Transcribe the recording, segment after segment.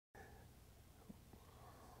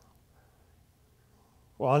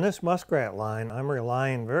Well, on this muskrat line, I'm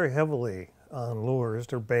relying very heavily on lures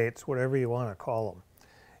or baits, whatever you want to call them.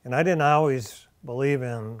 And I didn't always believe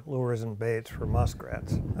in lures and baits for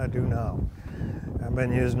muskrats. I do now. I've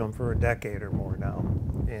been using them for a decade or more now.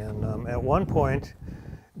 And at one point,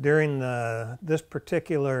 during this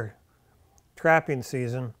particular trapping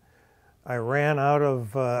season, I ran out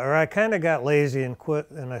of, or I kind of got lazy and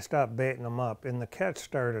quit, and I stopped baiting them up, and the catch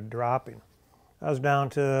started dropping. I was down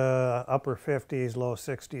to upper 50s, low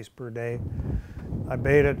 60s per day. I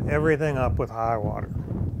baited everything up with high water,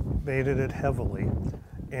 baited it heavily,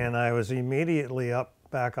 and I was immediately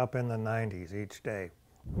back up in the 90s each day.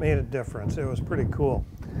 Made a difference. It was pretty cool.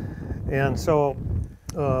 And so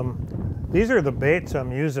these are the baits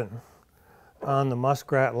I'm using on the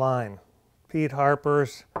muskrat line. Pete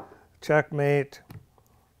Harper's, Checkmate,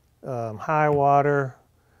 High Water,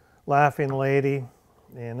 Laughing Lady,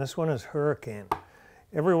 and this one is Hurricane.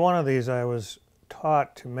 Every one of these I was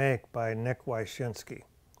taught to make by Nick Wyshynski,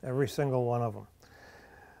 every single one of them.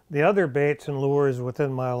 The other baits and lures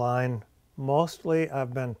within my line, mostly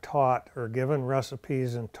I've been taught or given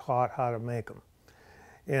recipes and taught how to make them.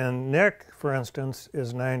 And Nick, for instance,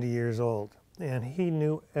 is 90 years old, and he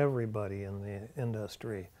knew everybody in the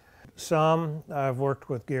industry. Some I've worked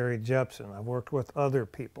with Gary Jepson, I've worked with other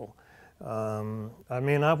people.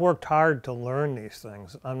 I've worked hard to learn these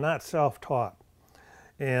things. I'm not self-taught.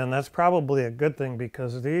 And that's probably a good thing,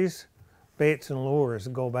 because these baits and lures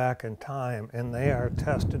go back in time and they are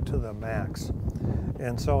tested to the max.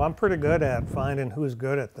 And so I'm pretty good at finding who's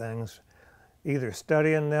good at things, either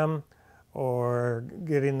studying them or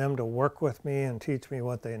getting them to work with me and teach me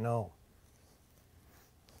what they know.